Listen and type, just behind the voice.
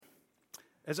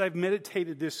As I've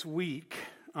meditated this week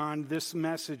on this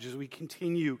message as we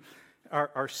continue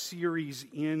our series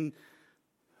in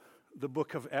the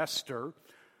book of Esther,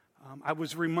 I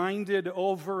was reminded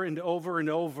over and over and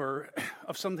over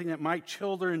of something that my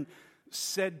children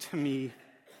said to me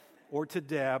or to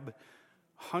Deb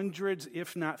hundreds,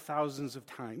 if not thousands of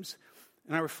times.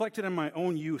 And I reflected on my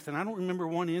own youth, and I don't remember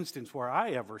one instance where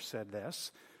I ever said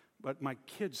this, but my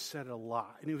kids said it a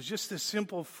lot. And it was just this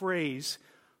simple phrase: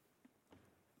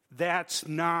 that's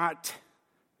not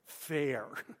fair.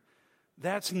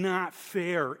 That's not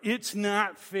fair. It's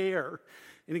not fair.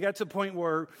 And it got to the point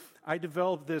where I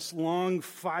developed this long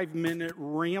 5-minute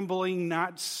rambling,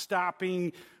 not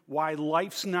stopping, why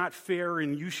life's not fair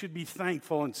and you should be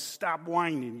thankful and stop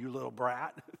whining, you little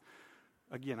brat.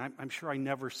 Again, I'm sure I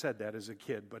never said that as a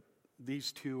kid, but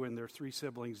these two and their 3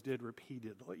 siblings did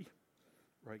repeatedly.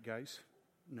 Right, guys?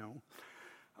 No.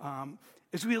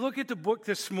 As we look at the book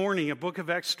this morning, a book of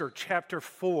Esther, chapter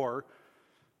 4,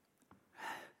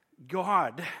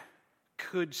 God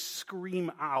could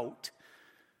scream out,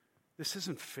 "This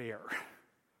isn't fair.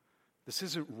 This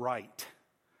isn't right.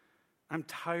 I'm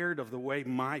tired of the way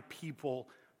my people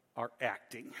are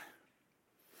acting."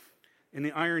 And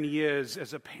the irony is,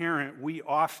 as a parent, we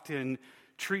often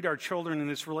treat our children in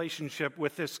this relationship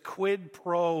with this quid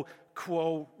pro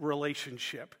quo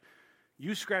relationship.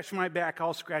 You scratch my back,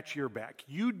 I'll scratch your back.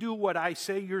 You do what I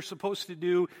say you're supposed to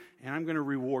do, and I'm going to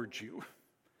reward you.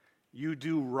 You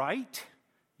do right,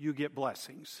 you get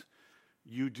blessings.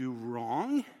 You do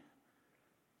wrong,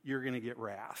 you're going to get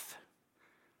wrath.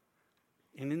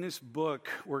 And in this book,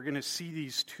 we're going to see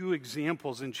these 2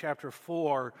 examples in chapter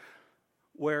 4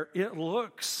 where it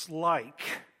looks like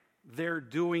they're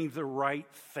doing the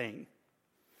right thing.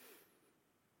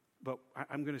 But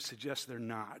I'm going to suggest they're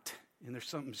not. And there's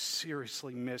something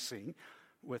seriously missing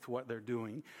with what they're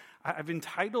doing. I've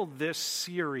entitled this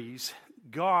series,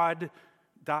 God,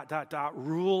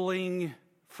 ruling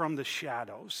from the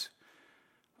shadows.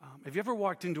 Have you ever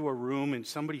walked into a room and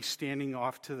somebody's standing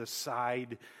off to the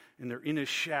side and they're in a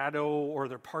shadow or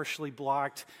they're partially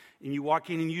blocked, and you walk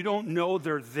in and you don't know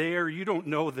they're there, you don't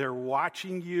know they're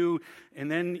watching you,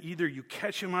 and then either you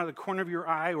catch them out of the corner of your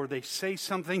eye or they say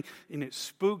something and it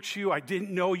spooks you, "I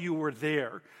didn't know you were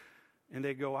there." And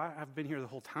they go, "I've been here the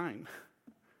whole time."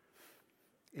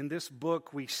 In this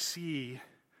book, we see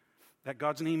that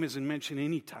God's name isn't mentioned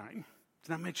any time. It's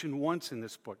not mentioned once in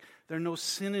this book. There are no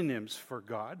synonyms for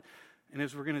God. And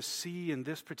as we're going to see in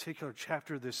this particular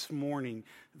chapter this morning,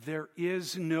 there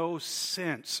is no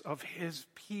sense of his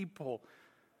people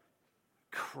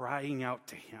crying out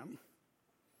to him.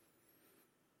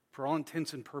 For all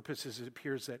intents and purposes, it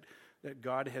appears that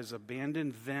God has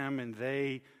abandoned them and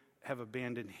they have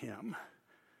abandoned him.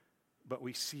 But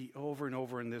we see over and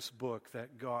over in this book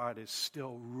that God is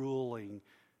still ruling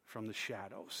from the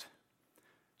shadows.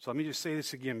 So let me just say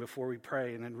this again before we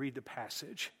pray and then read the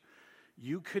passage.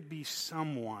 You could be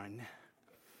someone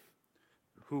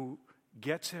who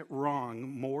gets it wrong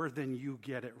more than you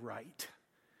get it right.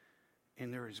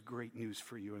 And there is great news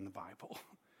for you in the Bible.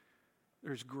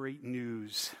 There's great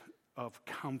news of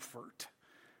comfort,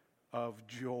 of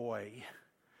joy,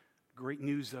 great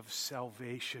news of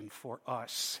salvation for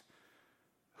us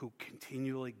who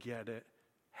continually get it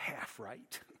half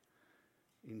right.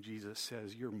 And Jesus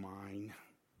says, "You're mine."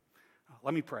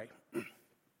 Let me pray.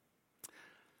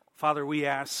 Father, we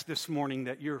ask this morning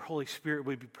that your Holy Spirit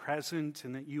would be present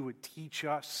and that you would teach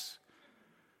us.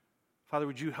 Father,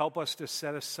 would you help us to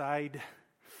set aside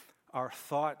our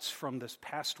thoughts from this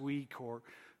past week or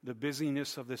the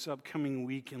busyness of this upcoming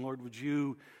week? And Lord, would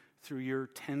you, through your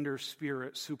tender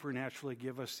Spirit, supernaturally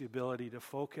give us the ability to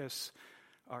focus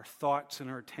our thoughts and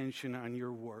our attention on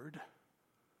your word.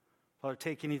 Father,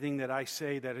 take anything that I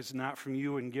say that is not from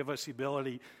you and give us the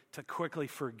ability to quickly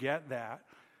forget that.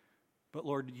 But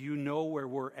Lord, you know where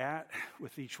we're at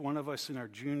with each one of us in our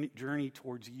journey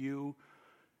towards you.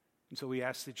 And so we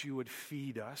ask that you would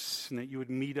feed us and that you would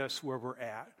meet us where we're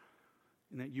at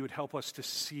and that you would help us to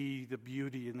see the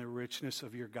beauty and the richness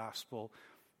of your gospel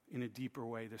in a deeper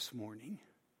way this morning.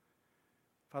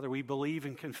 Father, we believe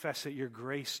and confess that your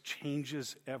grace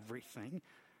changes everything.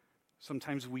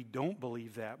 Sometimes we don't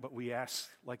believe that, but we ask,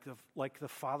 like the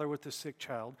father with the sick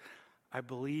child, "I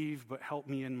believe, but help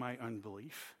me in my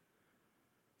unbelief."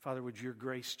 Father, would your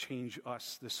grace change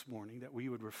us this morning, that we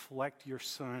would reflect your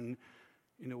Son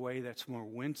in a way that's more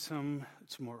winsome,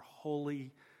 that's more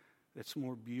holy, that's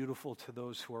more beautiful to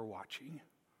those who are watching.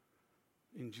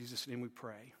 In Jesus' name we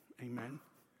pray. Amen.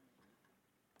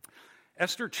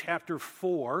 Esther chapter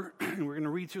 4, and we're going to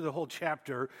read through the whole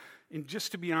chapter. And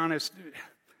just to be honest,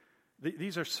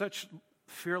 these are such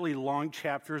fairly long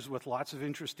chapters with lots of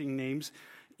interesting names.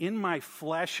 In my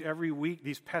flesh every week,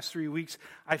 these past 3 weeks,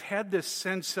 I've had this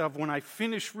sense of when I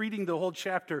finish reading the whole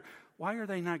chapter, why are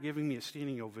they not giving me a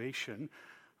standing ovation?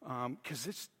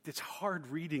 Because it's hard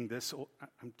reading this.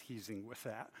 I'm teasing with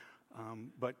that.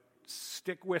 But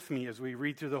stick with me as we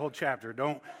read through the whole chapter.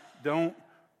 Don't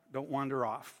wander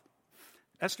off.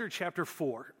 Esther chapter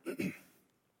 4.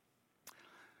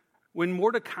 When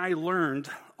Mordecai learned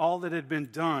all that had been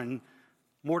done,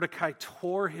 Mordecai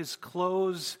tore his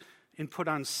clothes and put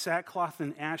on sackcloth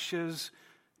and ashes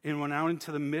and went out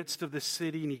into the midst of the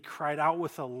city, and he cried out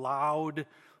with a loud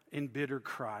and bitter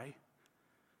cry.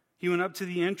 He went up to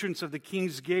the entrance of the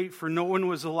king's gate, for no one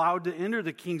was allowed to enter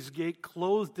the king's gate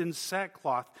clothed in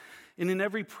sackcloth. And in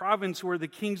every province where the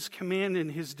king's command and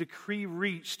his decree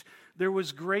reached, there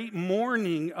was great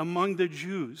mourning among the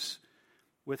Jews,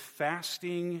 with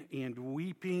fasting and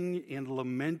weeping and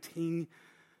lamenting,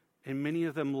 and many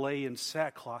of them lay in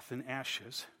sackcloth and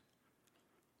ashes.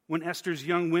 When Esther's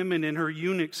young women and her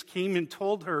eunuchs came and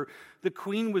told her the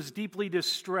queen was deeply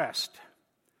distressed,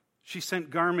 she sent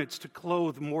garments to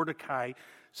clothe Mordecai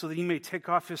so that he may take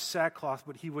off his sackcloth,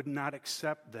 but he would not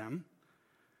accept them.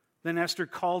 Then Esther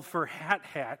called for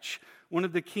Hathatch, one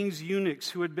of the king's eunuchs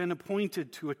who had been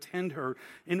appointed to attend her,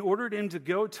 and ordered him to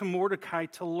go to Mordecai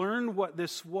to learn what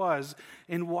this was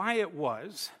and why it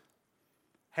was.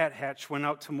 Hathatch went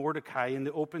out to Mordecai in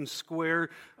the open square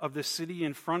of the city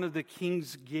in front of the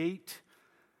king's gate.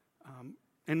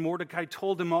 And Mordecai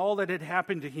told him all that had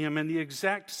happened to him and the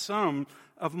exact sum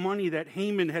of money that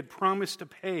Haman had promised to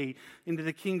pay into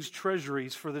the king's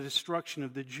treasuries for the destruction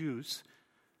of the Jews.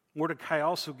 Mordecai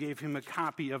also gave him a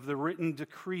copy of the written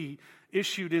decree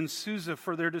issued in Susa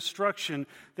for their destruction,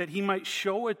 that he might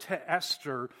show it to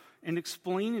Esther and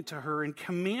explain it to her, and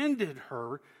commanded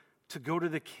her to go to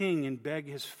the king and beg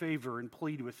his favor and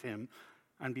plead with him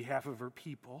on behalf of her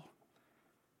people.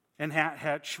 And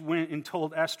Hathatch went and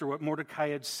told Esther what Mordecai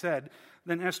had said.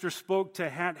 Then Esther spoke to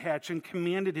Hathatch and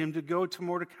commanded him to go to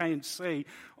Mordecai and say,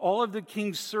 all of the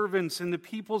king's servants and the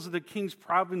peoples of the king's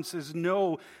provinces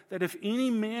know that if any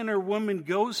man or woman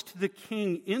goes to the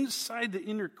king inside the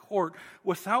inner court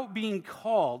without being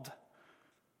called,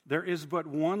 there is but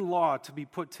one law to be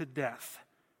put to death,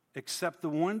 except the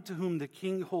one to whom the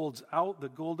king holds out the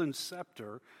golden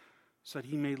scepter so that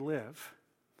he may live.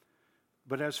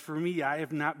 But as for me, I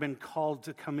have not been called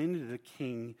to come into the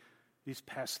king these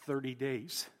past 30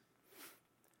 days.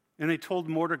 And they told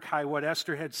Mordecai what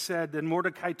Esther had said. Then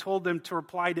Mordecai told them to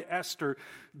reply to Esther,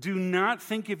 do not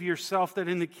think of yourself that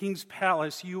in the king's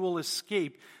palace you will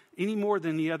escape any more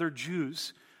than the other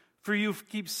Jews. For you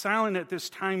keep silent at this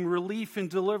time, relief and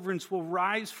deliverance will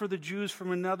rise for the Jews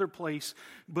from another place,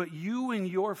 but you and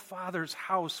your father's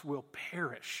house will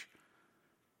perish.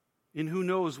 And who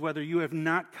knows whether you have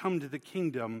not come to the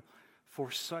kingdom for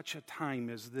such a time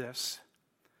as this.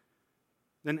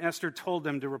 Then Esther told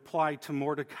them to reply to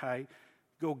Mordecai,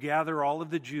 go gather all of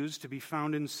the Jews to be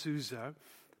found in Susa,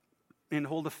 and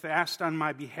hold a fast on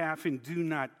my behalf, and do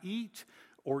not eat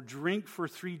or drink for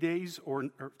 3 days or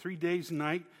 3 days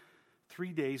night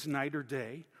or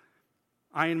day.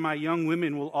 I and my young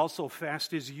women will also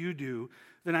fast as you do.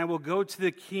 Then I will go to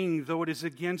the king, though it is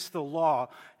against the law,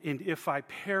 and if I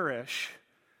perish,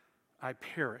 I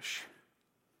perish.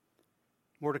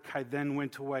 Mordecai then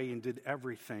went away and did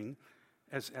everything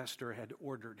as Esther had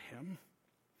ordered him.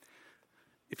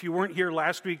 If you weren't here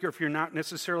last week, or if you're not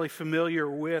necessarily familiar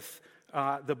with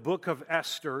the book of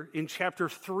Esther, in chapter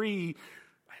 3,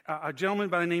 a gentleman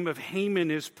by the name of Haman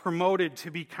is promoted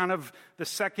to be kind of the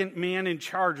second man in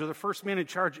charge, or the first man in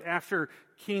charge after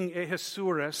King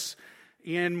Ahasuerus.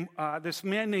 And this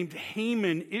man named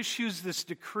Haman issues this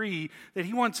decree that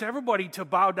he wants everybody to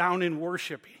bow down and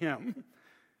worship him.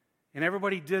 And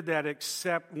everybody did that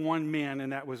except one man,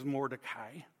 and that was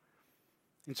Mordecai.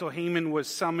 And so Haman was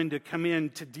summoned to come in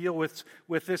to deal with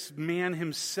this man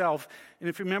himself. And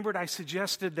if you remembered, I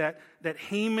suggested that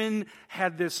Haman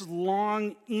had this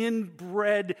long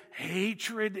inbred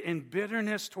hatred and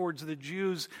bitterness towards the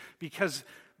Jews, because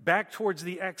back towards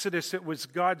the Exodus, it was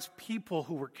God's people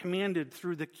who were commanded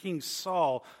through the king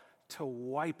Saul to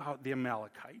wipe out the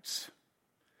Amalekites.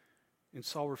 And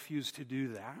Saul refused to do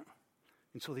that.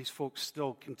 And so these folks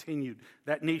still continued.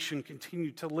 That nation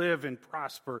continued to live and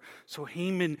prosper. So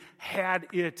Haman had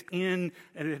it in,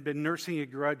 and had been nursing a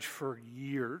grudge for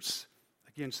years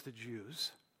against the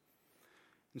Jews.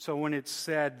 And so when it's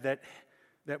said that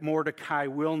Mordecai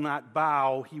will not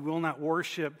bow, he will not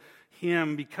worship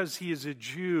him because he is a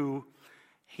Jew,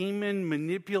 Haman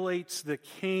manipulates the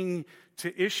king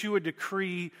to issue a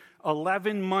decree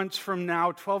 11 months from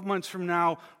now, 12 months from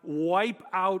now, wipe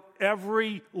out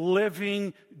every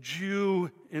living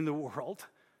Jew in the world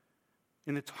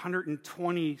in the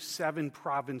 127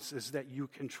 provinces that you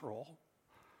control.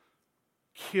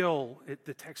 Kill,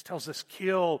 the text tells us,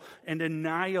 kill and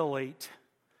annihilate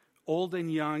old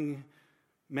and young,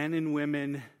 men and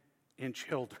women and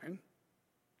children.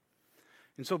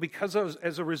 And so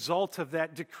as a result of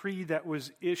that decree that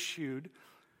was issued,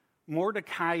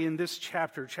 Mordecai in this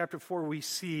chapter 4, we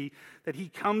see that he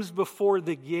comes before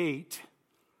the gate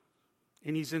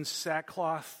and he's in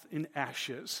sackcloth and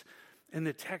ashes. And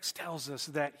the text tells us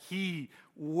that he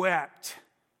wept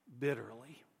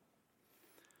bitterly.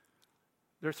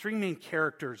 There are three main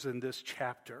characters in this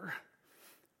chapter.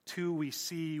 Two we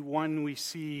see, one we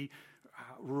see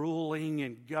ruling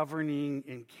and governing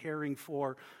and caring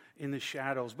for in the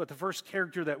shadows. But the first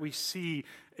character that we see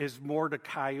is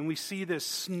Mordecai. And we see this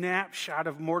snapshot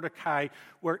of Mordecai,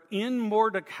 where in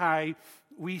Mordecai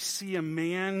we see a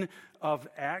man of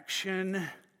action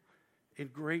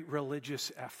and great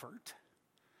religious effort.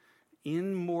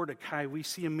 In Mordecai, we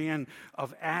see a man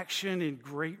of action and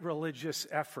great religious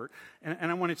effort. And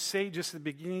I want to say just at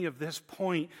the beginning of this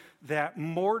point that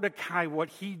Mordecai, what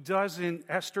he does in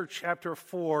Esther chapter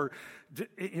 4,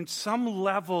 in some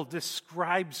level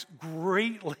describes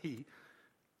greatly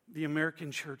the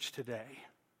American church today.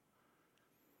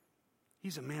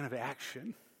 He's a man of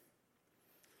action.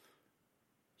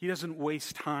 He doesn't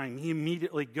waste time. He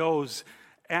immediately goes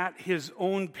at his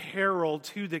own peril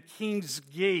to the king's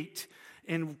gate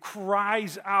and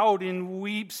cries out and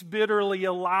weeps bitterly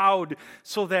aloud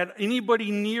so that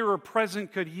anybody near or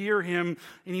present could hear him.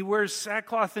 And he wears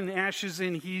sackcloth and ashes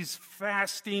and he's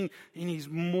fasting and he's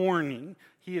mourning.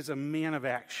 He is a man of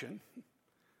action.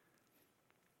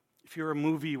 If you're a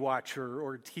movie watcher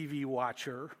or a TV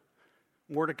watcher,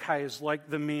 Mordecai is like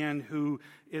the man who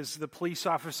is the police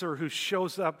officer who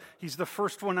shows up. He's the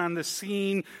first one on the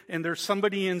scene, and there's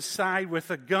somebody inside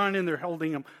with a gun, and they're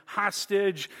holding him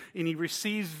hostage, and he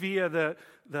receives via the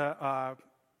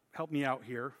help me out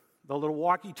here, the little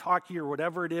walkie-talkie or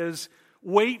whatever it is,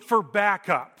 wait for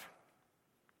backup.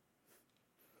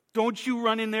 Don't you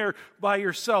run in there by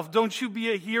yourself. Don't you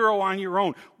be a hero on your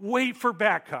own. Wait for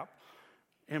backup.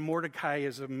 And Mordecai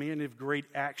is a man of great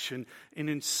action. And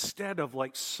instead of,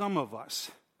 like some of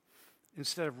us,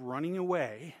 instead of running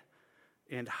away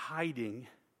and hiding,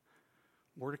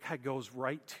 Mordecai goes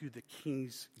right to the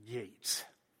king's gates.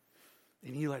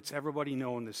 And he lets everybody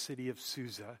know in the city of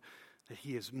Susa that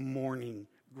he is mourning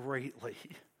greatly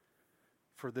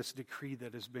for this decree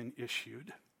that has been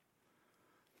issued.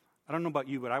 I don't know about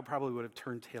you, but I probably would have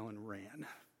turned tail and ran.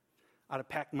 I'd have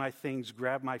packed my things,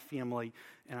 grabbed my family,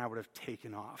 and I would have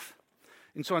taken off.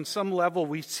 And so on some level,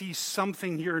 we see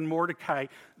something here in Mordecai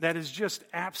that is just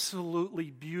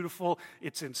absolutely beautiful.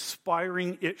 It's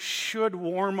inspiring. It should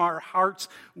warm our hearts.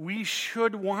 We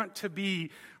should want to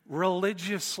be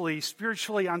religiously,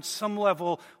 spiritually, on some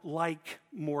level, like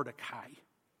Mordecai.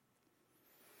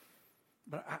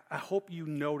 But I hope you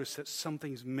notice that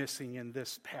something's missing in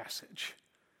this passage.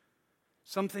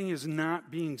 Something is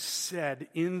not being said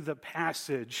in the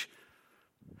passage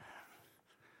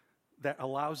that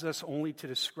allows us only to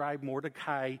describe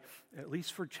Mordecai, at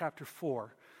least for chapter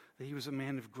 4, that he was a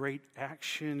man of great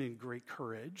action and great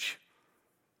courage.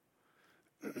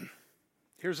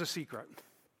 Here's a secret.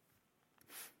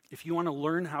 If you want to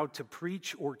learn how to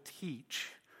preach or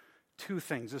teach, two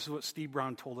things. This is what Steve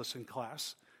Brown told us in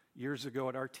class years ago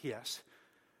at RTS.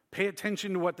 Pay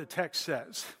attention to what the text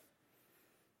says.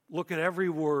 Look at every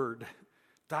word.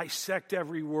 Dissect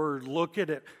every word. Look at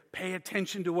it. Pay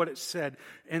attention to what it said.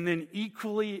 And then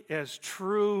equally as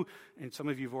true, and some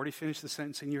of you have already finished the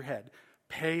sentence in your head,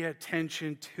 pay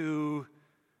attention to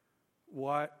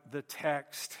what the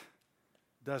text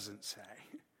doesn't say.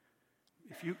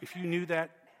 If you knew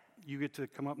that, you get to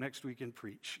come up next week and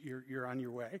preach. You're on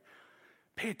your way.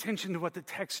 Pay attention to what the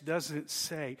text doesn't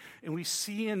say. And we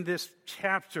see in this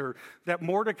chapter that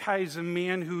Mordecai is a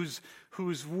man who's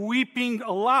weeping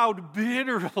aloud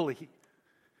bitterly.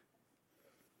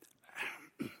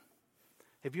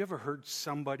 Have you ever heard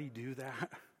somebody do that?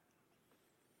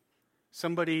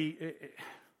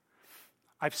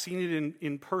 I've seen it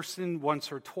in person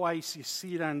once or twice. You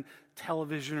see it on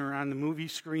television or on the movie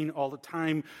screen all the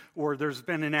time, where there's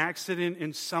been an accident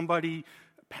and somebody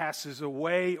passes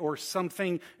away or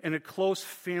something, and a close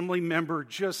family member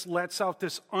just lets out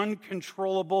this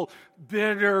uncontrollable,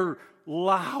 bitter,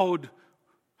 loud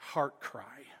heart cry.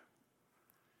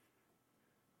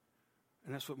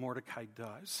 And that's what Mordecai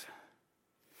does.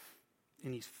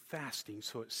 And he's fasting,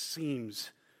 so it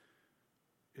seems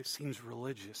it seems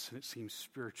religious and it seems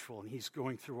spiritual, and he's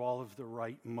going through all of the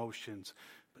right motions,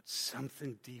 but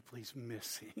something deeply is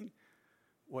missing.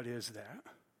 What is that?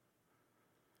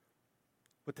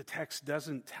 What the text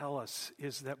doesn't tell us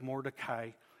is that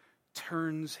Mordecai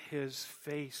turns his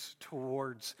face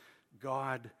towards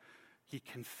God. He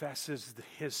confesses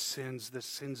his sins, the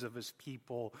sins of his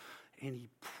people, and he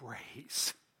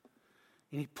prays.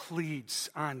 And he pleads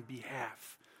on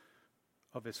behalf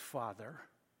of his father.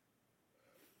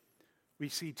 We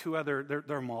see two other,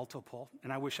 there are multiple,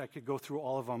 and I wish I could go through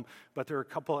all of them, but there are a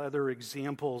couple other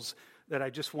examples that I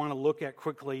just want to look at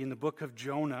quickly. In the book of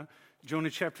Jonah,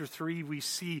 Jonah chapter 3, we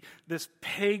see this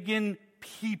pagan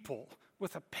people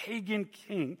with a pagan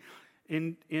king.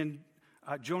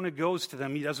 Jonah goes to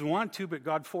them. He doesn't want to, but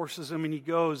God forces him, and he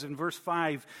goes. In verse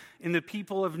 5, and the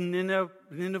people of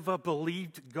Nineveh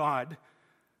believed God.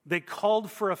 They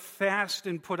called for a fast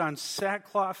and put on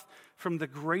sackcloth from the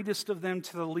greatest of them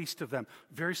to the least of them.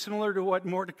 Very similar to what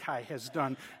Mordecai has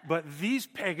done. But these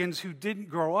pagans who didn't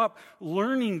grow up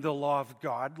learning the law of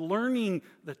God, learning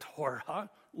the Torah,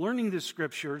 learning the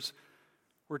scriptures,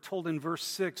 we're told in verse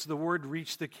 6, the word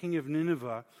reached the king of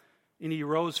Nineveh, and he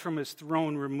rose from his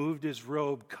throne, removed his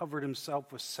robe, covered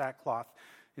himself with sackcloth,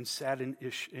 and sat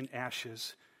in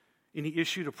ashes. And he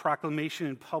issued a proclamation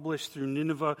and published through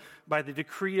Nineveh, by the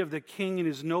decree of the king and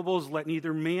his nobles, let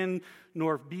neither man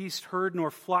nor beast, herd nor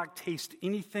flock taste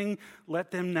anything.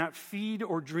 Let them not feed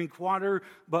or drink water,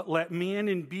 but let man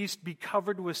and beast be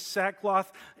covered with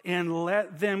sackcloth, and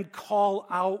let them call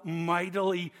out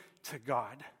mightily to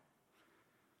God.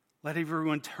 Let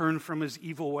everyone turn from his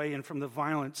evil way and from the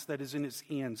violence that is in his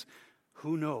hands.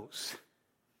 Who knows?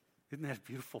 Isn't that a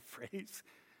beautiful phrase?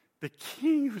 The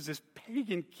king, who's this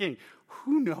pagan king,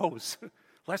 who knows?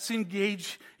 Let's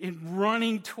engage in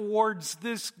running towards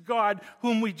this God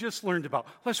whom we just learned about.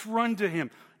 Let's run to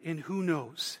him. And who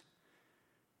knows?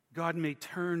 God may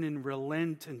turn and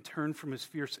relent and turn from his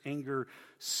fierce anger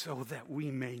so that we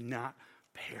may not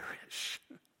perish.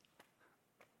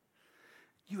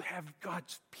 You have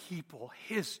God's people,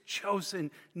 his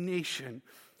chosen nation,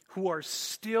 who are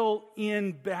still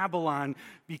in Babylon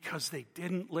because they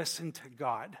didn't listen to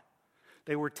God.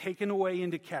 They were taken away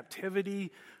into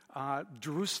captivity.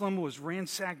 Jerusalem was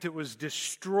ransacked. It was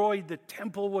destroyed. The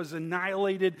temple was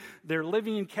annihilated. They're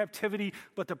living in captivity,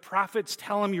 but the prophets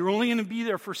tell them, you're only going to be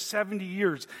there for 70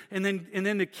 years. And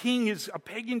then the king a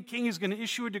pagan king is going to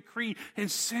issue a decree and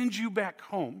send you back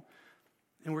home.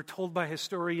 And we're told by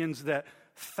historians that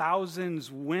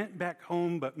thousands went back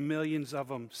home, but millions of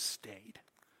them stayed.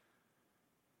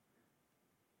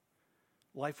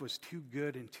 Life was too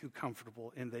good and too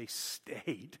comfortable, and they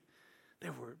stayed. They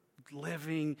were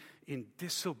living in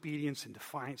disobedience and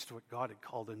defiance to what God had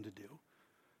called them to do.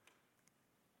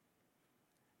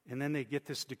 And then they get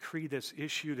this decree that's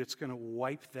issued, it's going to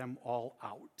wipe them all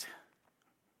out.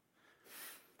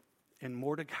 And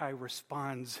Mordecai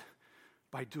responds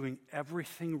by doing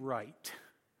everything right,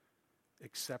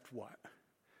 except what?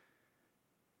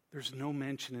 There's no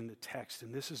mention in the text,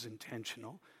 and this is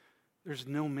intentional. There's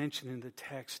no mention in the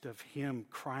text of him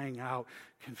crying out,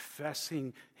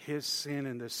 confessing his sin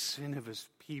and the sin of his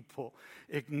people,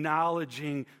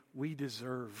 acknowledging we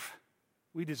deserve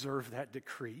that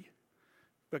decree.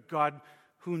 But God,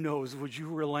 who knows, would you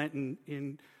relent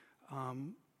and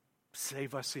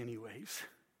save us anyways?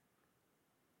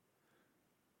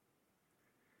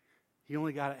 He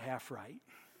only got it half right.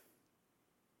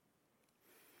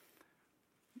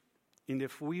 And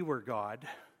if we were God,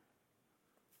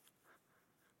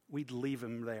 we'd leave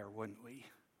him there, wouldn't we?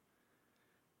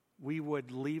 We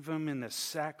would leave him in the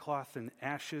sackcloth and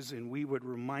ashes, and we would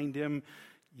remind him,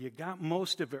 you got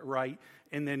most of it right.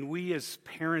 And then we as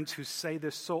parents who say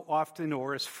this so often,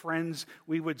 or as friends,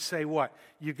 we would say what?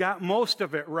 You got most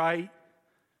of it right,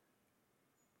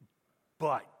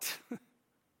 but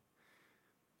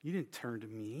you didn't turn to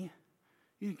me.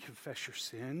 You didn't confess your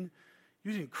sin.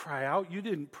 You didn't cry out. You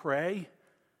didn't pray.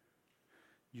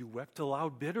 You wept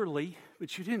aloud bitterly,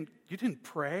 but you didn't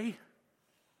pray.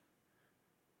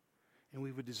 And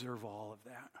we would deserve all of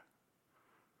that.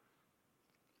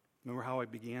 Remember how I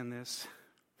began this?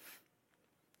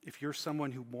 If you're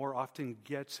someone who more often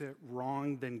gets it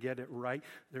wrong than get it right,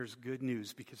 there's good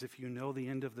news. Because if you know the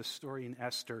end of the story in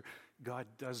Esther, God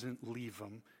doesn't leave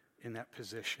them in that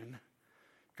position.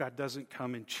 God doesn't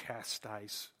come and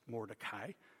chastise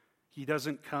Mordecai. He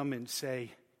doesn't come and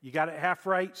say, you got it half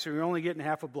right, so you're only getting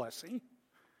half a blessing.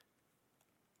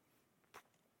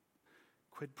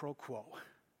 Quid pro quo.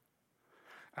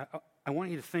 I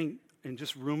want you to think and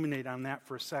just ruminate on that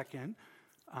for a second.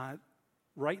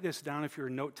 Write this down if you're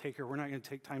a note taker. We're not going to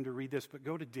take time to read this, but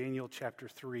go to Daniel chapter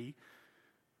 3.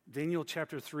 Daniel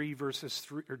chapter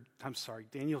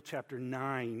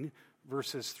 9,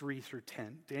 verses 3 through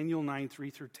 10. Daniel 9, 3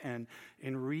 through 10,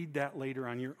 and read that later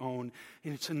on your own.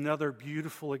 And it's another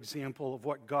beautiful example of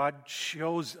what God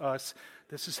shows us.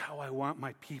 This is how I want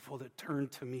my people to turn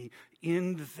to me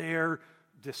in their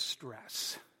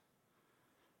distress,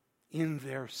 in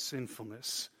their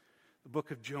sinfulness. The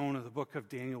book of Jonah, the book of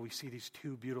Daniel, we see these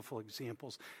two beautiful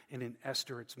examples. And in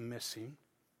Esther, it's missing.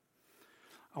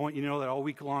 I want you to know that all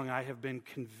week long I have been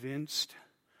convinced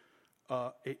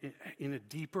in a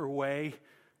deeper way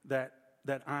that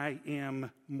I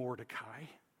am Mordecai.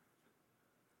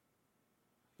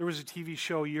 There was a TV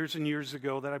show years and years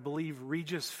ago that I believe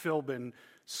Regis Philbin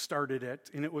started it,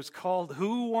 and it was called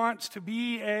Who Wants to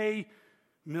Be a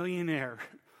Millionaire?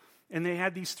 And they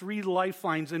had these 3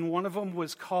 lifelines, and one of them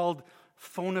was called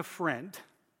Phone a Friend.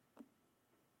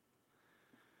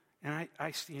 And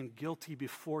I stand guilty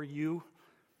before you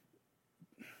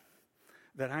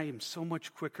that I am so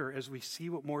much quicker as we see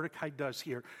what Mordecai does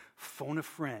here. Phone a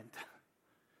friend.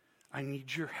 I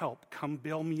need your help. Come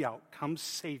bail me out. Come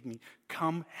save me.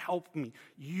 Come help me.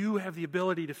 You have the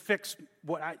ability to fix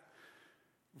what I...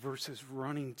 Versus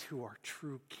running to our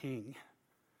true king.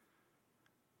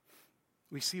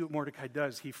 We see what Mordecai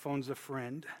does. He phones a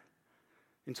friend.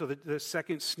 And so the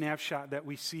second snapshot that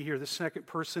we see here, the second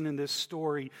person in this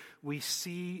story, we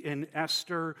see in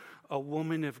Esther a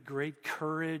woman of great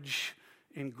courage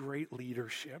and great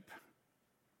leadership.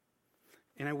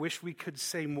 And I wish we could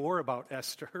say more about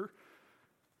Esther.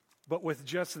 But with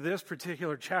just this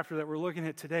particular chapter that we're looking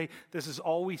at today, this is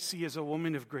all we see as a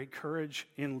woman of great courage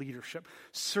and leadership.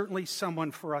 Certainly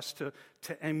someone for us to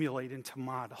emulate and to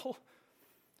model.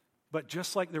 But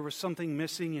just like there was something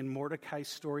missing in Mordecai's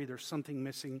story, there's something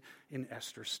missing in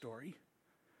Esther's story.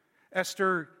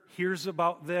 Esther hears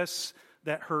about this,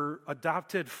 that her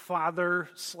adopted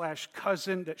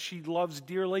father/cousin that she loves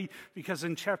dearly, because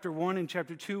in chapter 1 and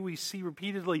chapter 2 we see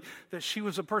repeatedly that she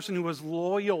was a person who was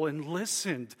loyal and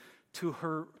listened to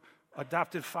her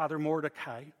adopted father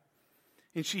Mordecai.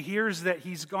 And she hears that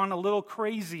he's gone a little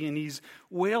crazy and he's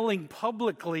wailing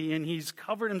publicly and he's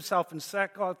covered himself in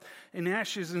sackcloth and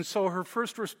ashes. And so her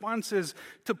first response is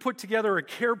to put together a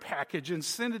care package and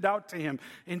send it out to him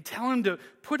and tell him to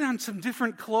put on some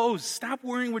different clothes. Stop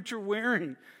wearing what you're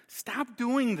wearing. Stop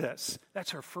doing this.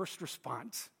 That's her first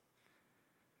response,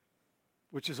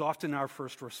 which is often our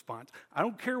first response. I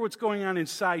don't care what's going on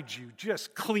inside you.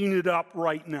 Just clean it up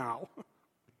right now.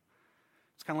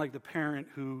 It's kind of like the parent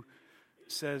who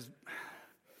says,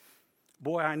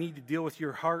 boy, I need to deal with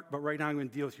your heart, but right now I'm going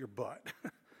to deal with your butt.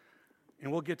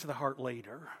 And we'll get to the heart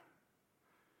later.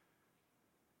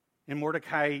 And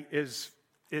Mordecai is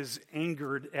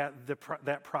angered at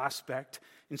that prospect.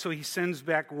 And so he sends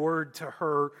back word to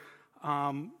her,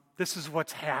 this is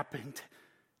what's happened.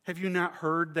 Have you not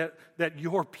heard that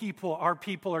your people, our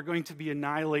people, are going to be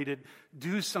annihilated?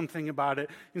 Do something about it.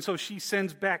 And so she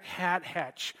sends back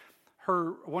Hathatch,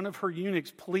 one of her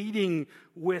eunuchs, pleading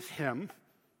with him,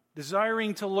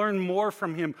 desiring to learn more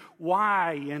from him,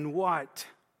 why and what.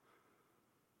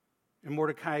 And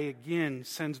Mordecai again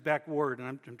sends back word,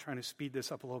 and I'm trying to speed this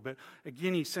up a little bit.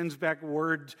 Again, he sends back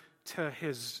word to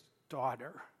his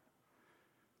daughter,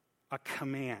 a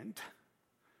command.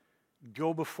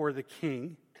 Go before the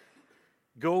king.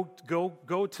 Go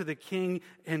to the king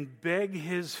and beg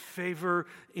his favor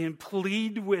and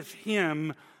plead with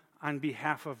him on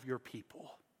behalf of your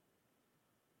people.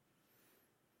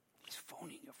 He's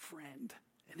phoning a friend.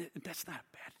 And that's not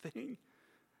a bad thing.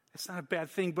 It's not a bad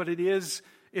thing, but it's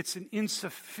an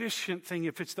insufficient thing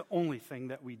if it's the only thing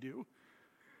that we do.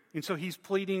 And so he's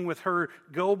pleading with her,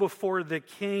 go before the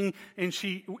king, and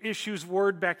she issues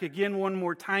word back again one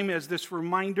more time as this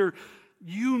reminder,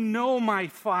 you know, my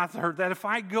father, that if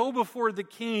I go before the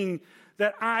king,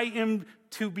 that I am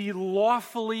to be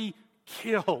lawfully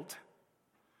killed,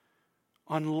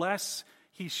 unless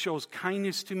he shows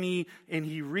kindness to me and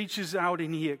he reaches out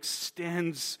and he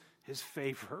extends his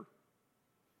favor.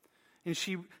 And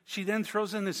she then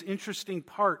throws in this interesting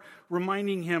part,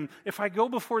 reminding him, if I go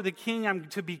before the king, I'm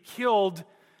to be killed.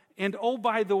 And oh,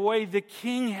 by the way, the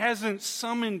king hasn't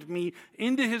summoned me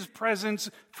into his presence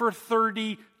for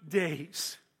 30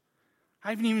 days. I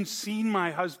haven't even seen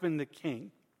my husband, the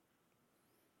king.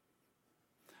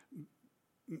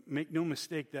 Make no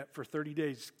mistake that for 30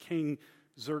 days, King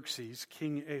Xerxes,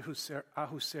 King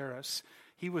Ahasuerus,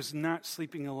 he was not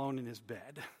sleeping alone in his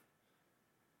bed.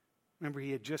 Remember,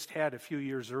 he had just had a few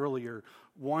years earlier,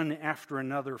 one after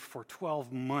another for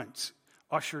 12 months,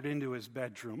 ushered into his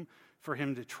bedroom for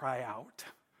him to try out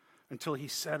until he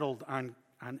settled on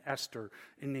Esther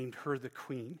and named her the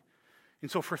queen.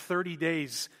 And so for 30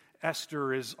 days,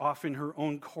 Esther is off in her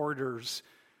own quarters,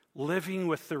 living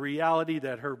with the reality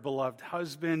that her beloved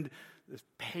husband, this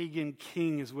pagan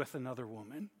king, is with another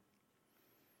woman.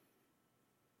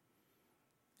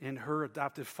 And her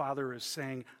adoptive father is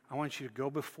saying, I want you to go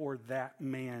before that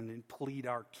man and plead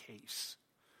our case.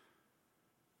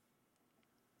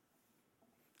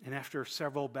 And after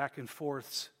several back and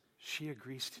forths, she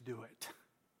agrees to do it.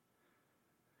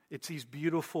 It's these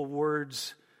beautiful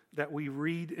words that we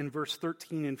read in verse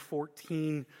 13 and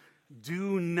 14.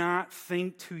 Do not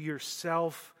think to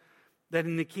yourself that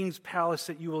in the king's palace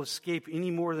that you will escape any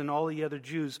more than all the other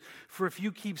Jews. For if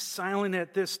you keep silent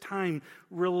at this time,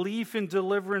 relief and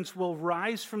deliverance will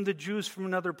rise from the Jews from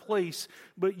another place,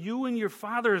 but you and your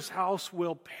father's house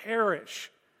will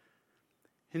perish.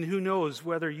 And who knows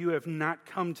whether you have not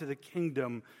come to the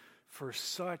kingdom for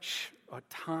such a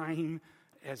time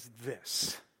as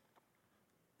this.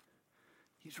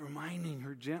 He's reminding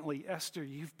her gently, Esther,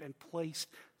 you've been placed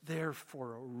there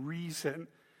for a reason.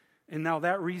 And now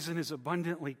that reason is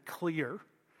abundantly clear.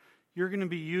 You're going to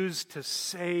be used to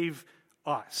save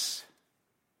us.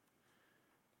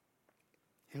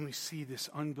 And we see this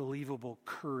unbelievable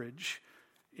courage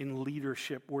in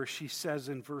leadership where she says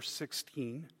in verse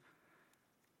 16,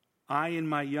 I and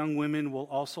my young women will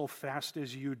also fast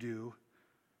as you do.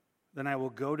 Then I will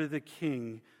go to the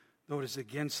king, though it is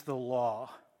against the law.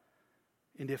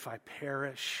 And if I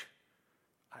perish,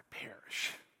 I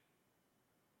perish.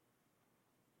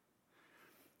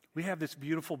 We have this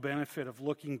beautiful benefit of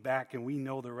looking back and we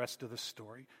know the rest of the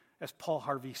story. As Paul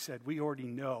Harvey said, we already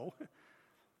know.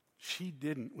 She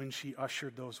didn't when she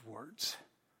ushered those words.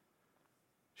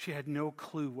 She had no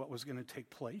clue what was going to take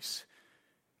place.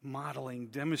 Modeling,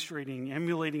 demonstrating,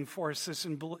 emulating for us this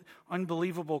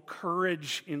unbelievable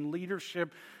courage in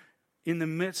leadership in the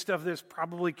midst of this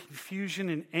probably confusion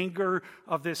and anger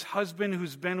of this husband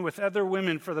who's been with other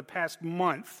women for the past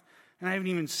month, and I haven't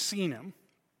even seen him.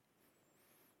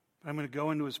 But I'm going to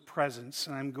go into his presence,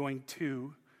 and I'm going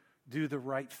to do the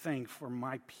right thing for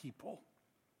my people.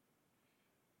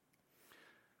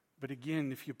 But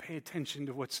again, if you pay attention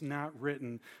to what's not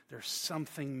written, there's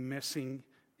something missing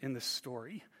in the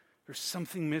story. There's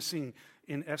something missing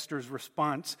in Esther's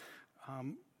response.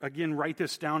 Again, write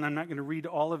this down. I'm not going to read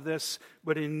all of this,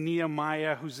 but in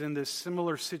Nehemiah, who's in this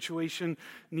similar situation,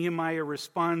 Nehemiah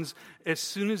responds, as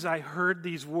soon as I heard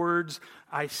these words,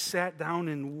 I sat down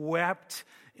and wept,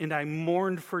 and I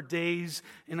mourned for days,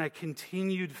 and I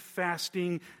continued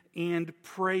fasting and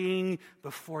praying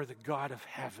before the God of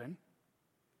heaven.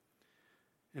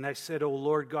 And I said, O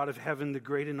Lord God of heaven, the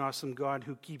great and awesome God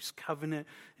who keeps covenant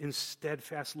and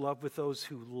steadfast love with those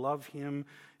who love him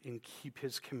and keep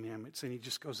his commandments. And he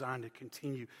just goes on to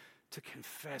continue to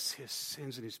confess his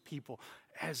sins and his people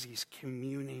as he's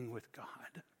communing with God.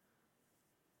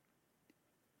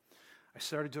 I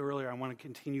started to earlier, I want to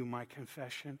continue my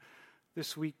confession.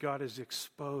 This week, God has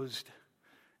exposed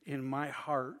in my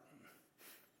heart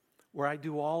where I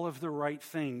do all of the right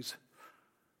things,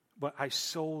 but I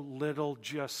so little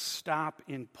just stop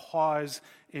and pause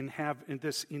and have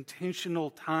this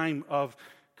intentional time of,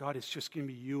 God, it's just going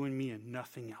to be you and me and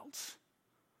nothing else.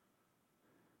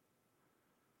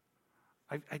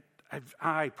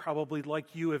 I probably,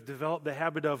 like you, have developed the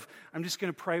habit of, I'm just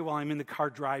going to pray while I'm in the car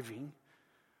driving.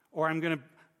 Or I'm going to,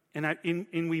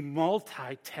 and we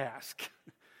multitask.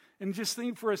 And just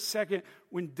think for a second,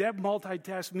 when Deb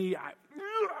multitasks me,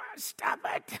 stop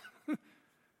it.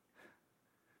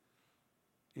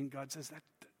 And God says,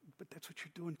 but that's what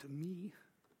you're doing to me.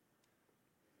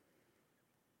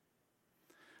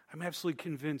 I'm absolutely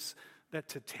convinced that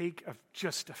to take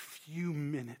just a few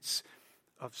minutes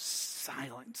of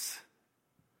silence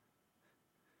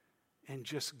and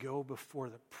just go before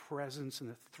the presence and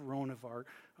the throne of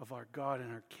our God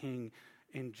and our King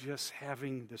and just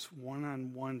having this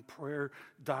one-on-one prayer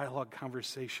dialogue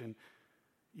conversation,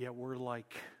 we're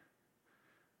like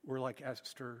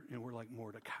Esther and we're like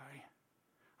Mordecai.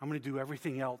 I'm going to do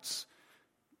everything else,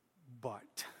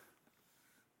 but.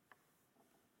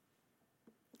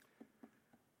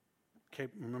 Okay,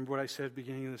 remember what I said at the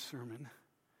beginning of the sermon.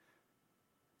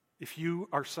 If you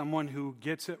are someone who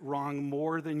gets it wrong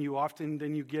more than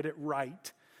you get it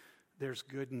right, there's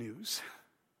good news.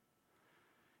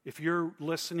 If you're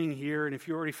listening here and if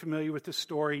you're already familiar with the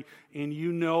story and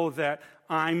you know that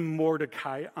I'm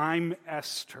Mordecai, I'm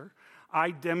Esther,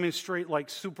 I demonstrate like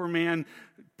Superman,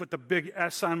 put the big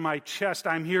S on my chest.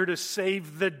 I'm here to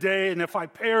save the day, and if I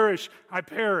perish, I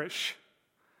perish.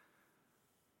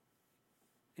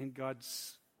 And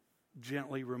God's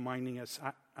gently reminding us,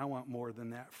 I want more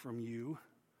than that from you.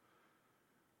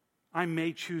 I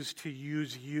may choose to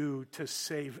use you to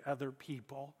save other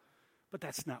people, But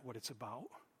that's not what it's about.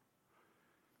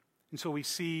 And so we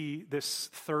see this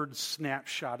third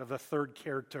snapshot of a third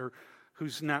character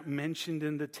who's not mentioned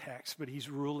in the text, but he's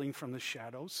ruling from the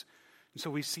shadows. And so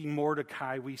we see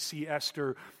Mordecai, we see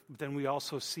Esther, but then we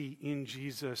also see in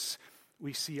Jesus,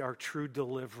 we see our true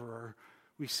deliverer.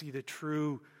 We see the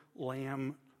true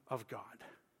Lamb of God.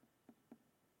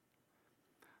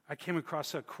 I came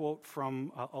across a quote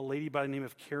from a lady by the name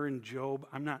of Karen Jobe.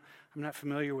 I'm not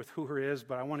familiar with who her is,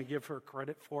 but I want to give her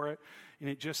credit for it. And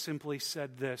it just simply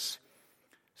said this: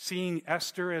 seeing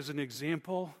Esther as an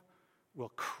example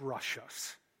will crush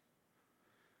us.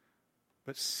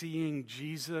 But seeing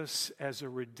Jesus as a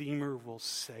redeemer will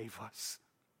save us.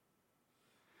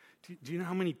 Do you know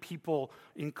how many people,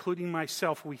 including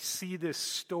myself, we see this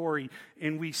story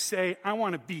and we say, I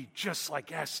want to be just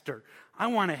like Esther. I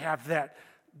want to have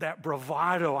that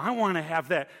bravado. I want to have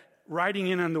that riding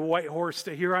in on the white horse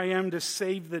to here I am to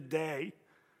save the day.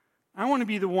 I want to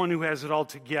be the one who has it all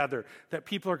together, that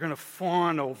people are going to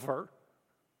fawn over.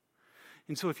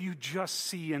 And so if you just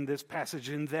see in this passage,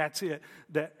 and that's it,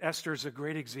 that Esther is a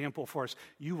great example for us,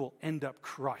 you will end up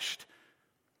crushed.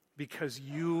 Because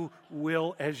you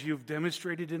will, as you've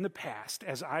demonstrated in the past,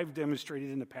 as I've demonstrated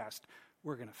in the past,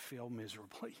 we're going to fail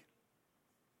miserably.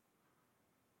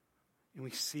 And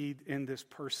we see in this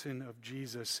person of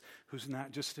Jesus, who's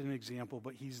not just an example,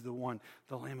 but he's the one,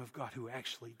 the Lamb of God, who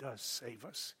actually does save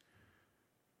us.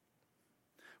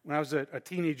 When I was a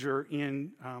teenager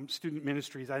in student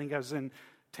ministries, I think I was in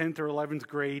 10th or 11th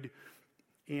grade,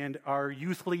 and our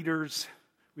youth leaders,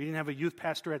 we didn't have a youth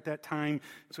pastor at that time,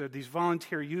 so we had these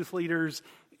volunteer youth leaders,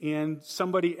 and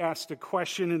somebody asked a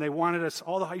question, and they wanted us,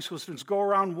 all the high school students, go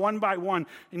around one by one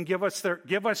and give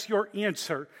us your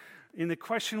answer. And the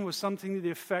question was something to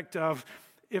the effect of,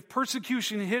 if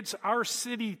persecution hits our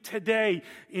city today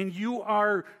and you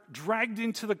are dragged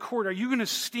into the court, are you going to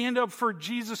stand up for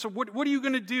Jesus, or what are you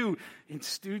going to do? And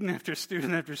student after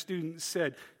student after student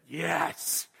said,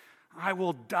 yes, I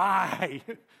will die.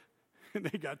 And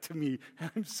they got to me,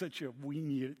 I'm such a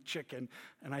weenie chicken.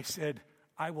 And I said,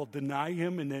 I will deny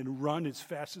him and then run as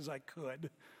fast as I could.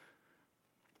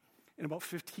 And about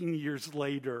 15 years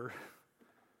later,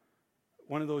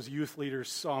 one of those youth leaders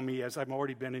saw me as I've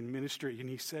already been in ministry, and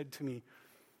he said to me,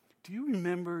 do you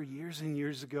remember years and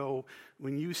years ago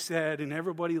when you said, and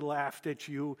everybody laughed at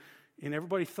you, and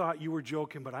everybody thought you were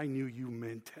joking, but I knew you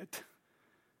meant it?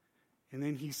 And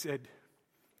then he said,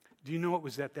 do you know it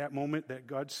was at that moment that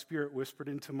God's Spirit whispered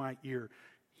into my ear,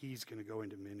 he's going to go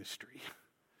into ministry?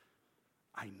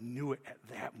 I knew it at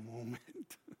that moment.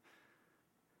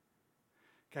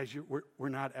 Guys, we're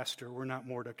not Esther, we're not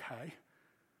Mordecai.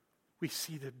 We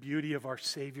see the beauty of our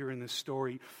Savior in this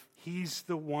story. He's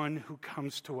the one who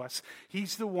comes to us.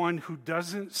 He's the one who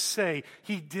doesn't say,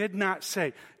 he did not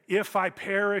say, if I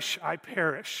perish, I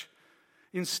perish.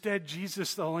 Instead,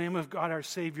 Jesus, the Lamb of God, our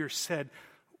Savior, said,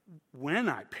 when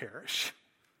I perish,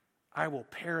 I will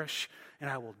perish and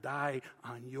I will die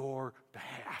on your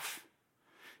behalf.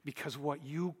 Because what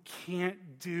you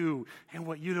can't do and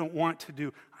what you don't want to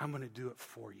do, I'm going to do it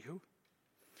for you.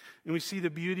 And we see the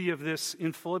beauty of this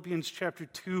in Philippians chapter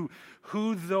 2,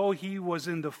 who, though he was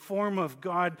in the form of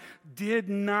God, did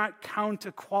not count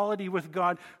equality with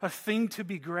God a thing to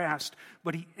be grasped,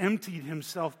 but he emptied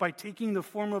himself by taking the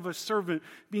form of a servant,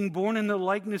 being born in the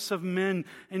likeness of men,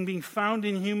 and being found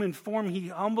in human form, he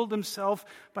humbled himself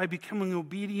by becoming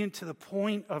obedient to the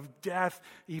point of death,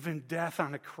 even death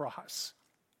on a cross.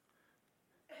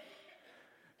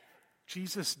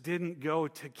 Jesus didn't go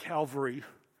to Calvary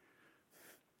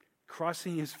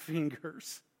crossing his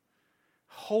fingers,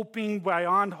 hoping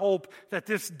beyond hope that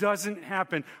this doesn't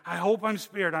happen. I hope I'm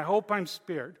spared. I hope I'm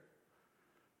spared.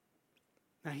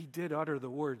 Now, he did utter the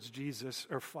words, Jesus,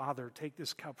 or Father, take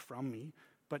this cup from me,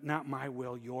 but not my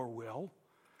will, your will,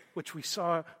 which we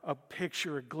saw a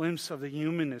picture, a glimpse of the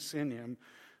humanness in him.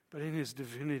 But in his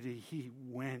divinity, he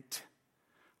went.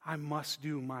 I must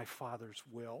do my Father's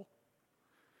will.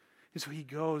 And so he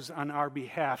goes on our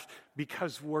behalf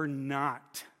because we're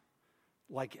not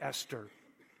like Esther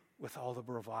with all the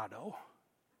bravado.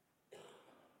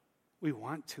 We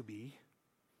want to be.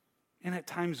 And at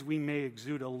times we may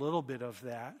exude a little bit of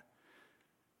that.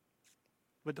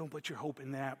 But don't put your hope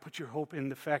in that. Put your hope in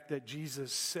the fact that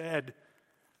Jesus said,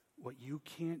 what you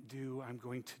can't do, I'm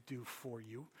going to do for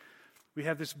you. We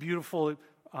have this beautiful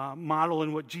model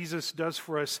in what Jesus does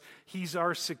for us. He's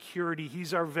our security.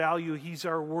 He's our value. He's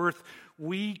our worth.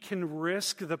 We can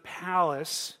risk the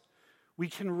palace. We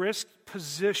can risk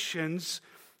positions.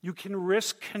 You can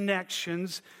risk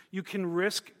connections. You can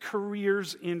risk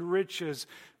careers and riches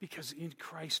because in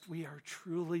Christ we are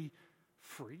truly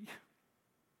free.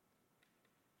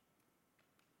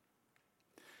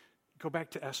 Go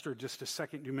back to Esther just a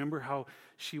second. Do you remember how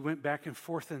she went back and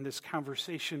forth in this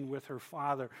conversation with her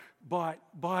father? But,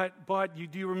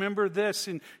 do you remember this?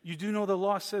 And you do know the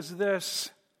law says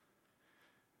this.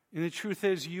 And the truth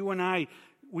is, you and I,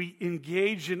 we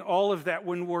engage in all of that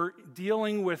when we're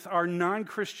dealing with our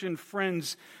non-Christian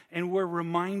friends, and we're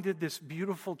reminded this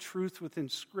beautiful truth within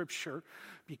Scripture.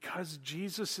 Because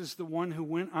Jesus is the one who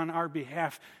went on our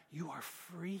behalf, you are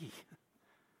free.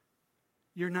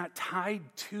 You're not tied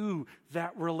to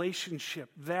that relationship,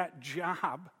 that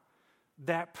job,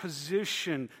 that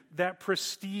position, that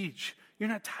prestige. You're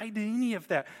not tied to any of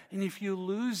that. And if you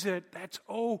lose it, that's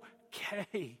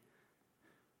okay.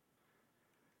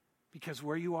 Because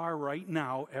where you are right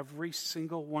now, every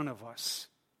single one of us,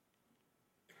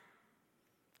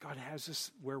 God has us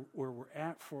where we're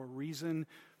at for a reason,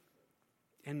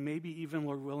 and maybe even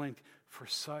we're willing for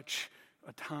such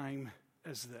a time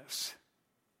as this.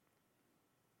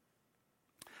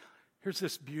 Here's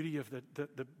this beauty of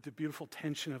the beautiful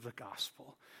tension of the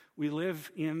gospel. We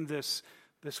live in this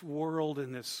world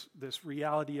and this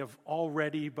reality of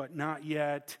already but not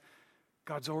yet.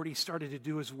 God's already started to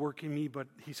do his work in me, but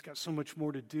he's got so much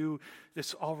more to do.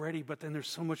 This already, but then there's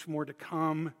so much more to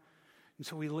come. And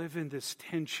so we live in this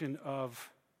tension of,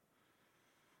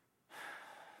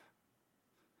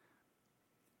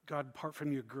 God, apart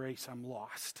from your grace, I'm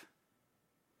lost.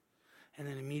 And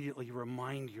then immediately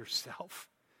remind yourself,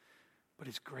 but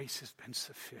his grace has been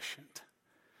sufficient.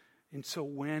 And so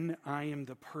when I am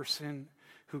the person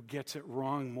who gets it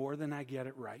wrong more than I get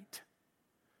it right,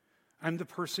 I'm the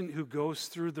person who goes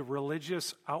through the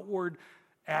religious outward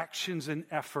actions and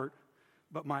effort,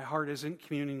 but my heart isn't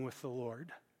communing with the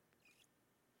Lord.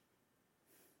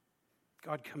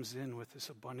 God comes in with this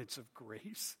abundance of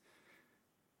grace.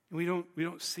 And we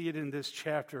don't see it in this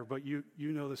chapter, but you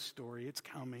know the story. It's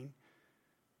coming.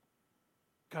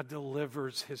 God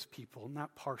delivers his people,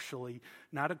 not partially,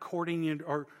 not according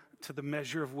or to the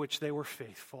measure of which they were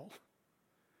faithful.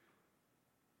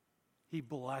 He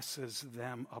blesses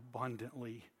them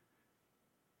abundantly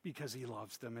because he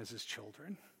loves them as his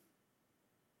children.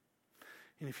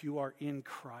 And if you are in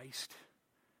Christ,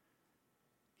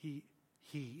 he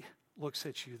looks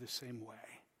at you the same way.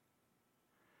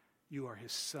 You are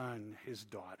his son, his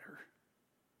daughter.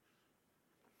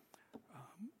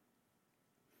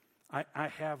 I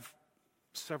have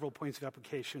several points of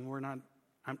application. I'm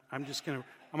going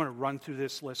to run through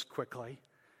this list quickly.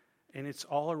 And it's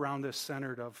all around this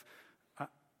centered of,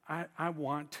 I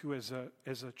want to, as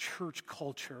a church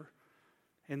culture,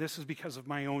 and this is because of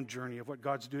my own journey of what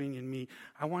God's doing in me,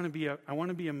 I want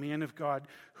to be a man of God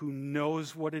who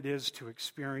knows what it is to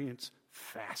experience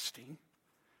fasting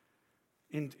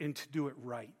and to do it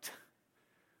right,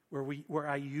 where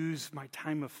I use my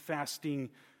time of fasting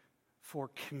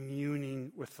for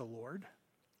communing with the Lord.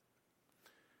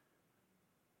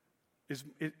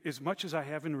 As much as I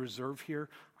have in reserve here,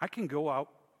 I can go out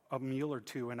a meal or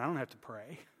two and I don't have to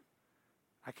pray.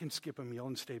 I can skip a meal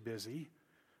and stay busy.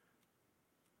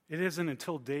 It isn't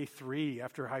until day 3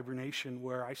 after hibernation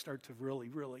where I start to really,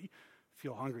 really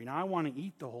feel hungry. Now, I want to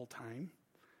eat the whole time.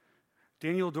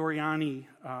 Daniel Doriani,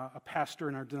 a pastor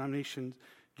in our denomination,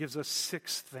 gives us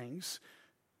 6 things.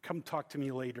 Come talk to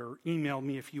me later. Email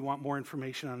me if you want more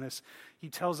information on this. He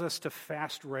tells us to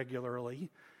fast regularly.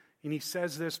 And he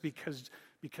says this because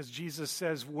Jesus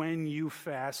says when you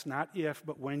fast, not if,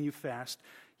 but when you fast.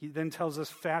 He then tells us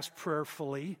fast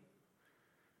prayerfully.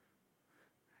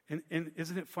 And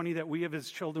isn't it funny that we, as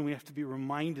children, we have to be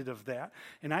reminded of that?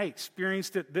 And I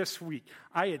experienced it this week.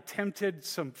 I attempted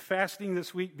some fasting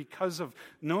this week because of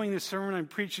knowing the sermon I'm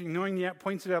preaching, knowing the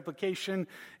points of application.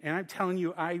 And I'm telling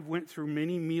you, I went through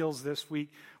many meals this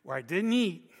week where I didn't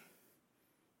eat,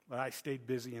 but I stayed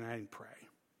busy and I didn't pray.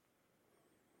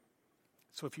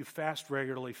 So if you fast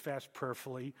regularly, fast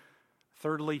prayerfully.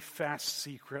 Thirdly, fast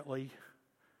secretly.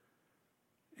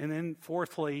 And then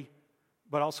fourthly,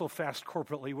 but also fast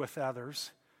corporately with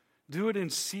others. Do it in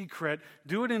secret.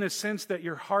 Do it in a sense that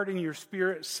your heart and your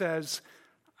spirit says,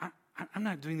 I'm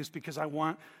not doing this because I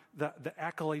want the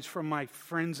accolades from my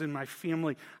friends and my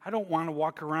family. I don't want to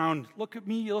walk around, look at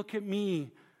me, look at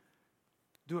me.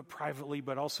 Do it privately,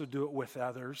 but also do it with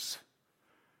others.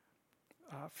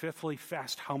 Fifthly,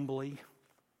 fast humbly.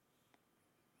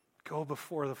 Go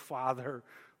before the Father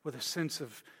with a sense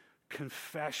of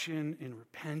confession and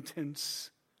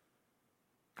repentance.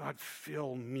 God,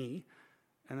 fill me.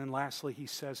 And then lastly, he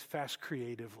says, fast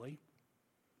creatively.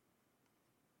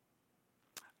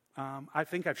 I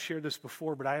think I've shared this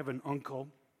before, but I have an uncle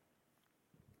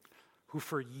who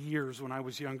for years when I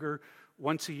was younger,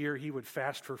 once a year he would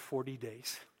fast for 40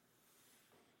 days.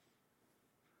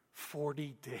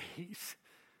 40 days.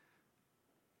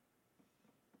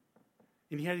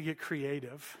 And he had to get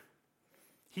creative.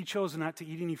 He chose not to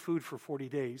eat any food for 40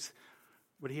 days,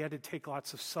 but he had to take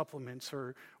lots of supplements,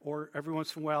 or every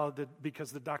once in a while,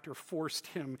 because the doctor forced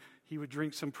him, he would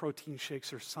drink some protein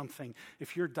shakes or something.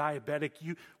 If you're diabetic,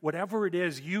 whatever it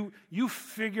is, you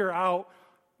figure out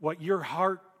what your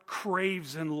heart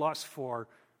craves and lusts for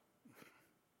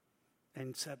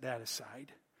and set that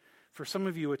aside. For some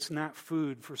of you, it's not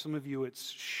food. For some of you, it's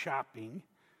shopping.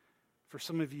 For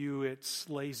some of you, it's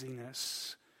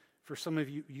laziness. For some of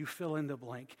you, you fill in the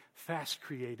blank. Fast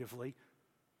creatively.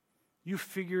 You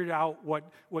figured out what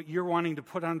you're wanting to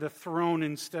put on the throne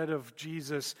instead of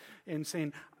Jesus, and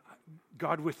saying,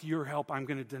 God, with your help, I'm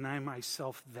going to deny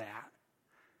myself that.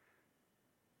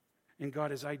 And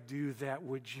God, as I do that,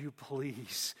 would you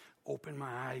please open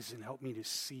my eyes and help me to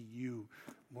see you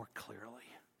more clearly?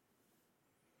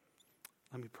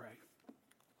 Let me pray.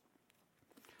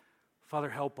 Father,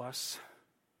 help us.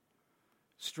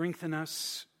 Strengthen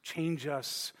us, change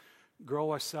us,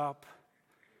 grow us up.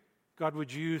 God,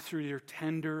 would you, through your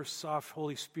tender, soft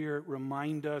Holy Spirit,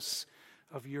 remind us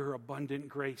of your abundant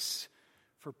grace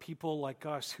for people like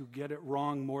us who get it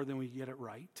wrong more than we get it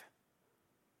right.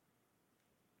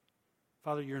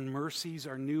 Father, your mercies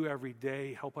are new every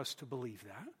day. Help us to believe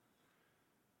that.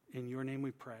 In your name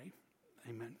we pray.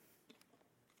 Amen.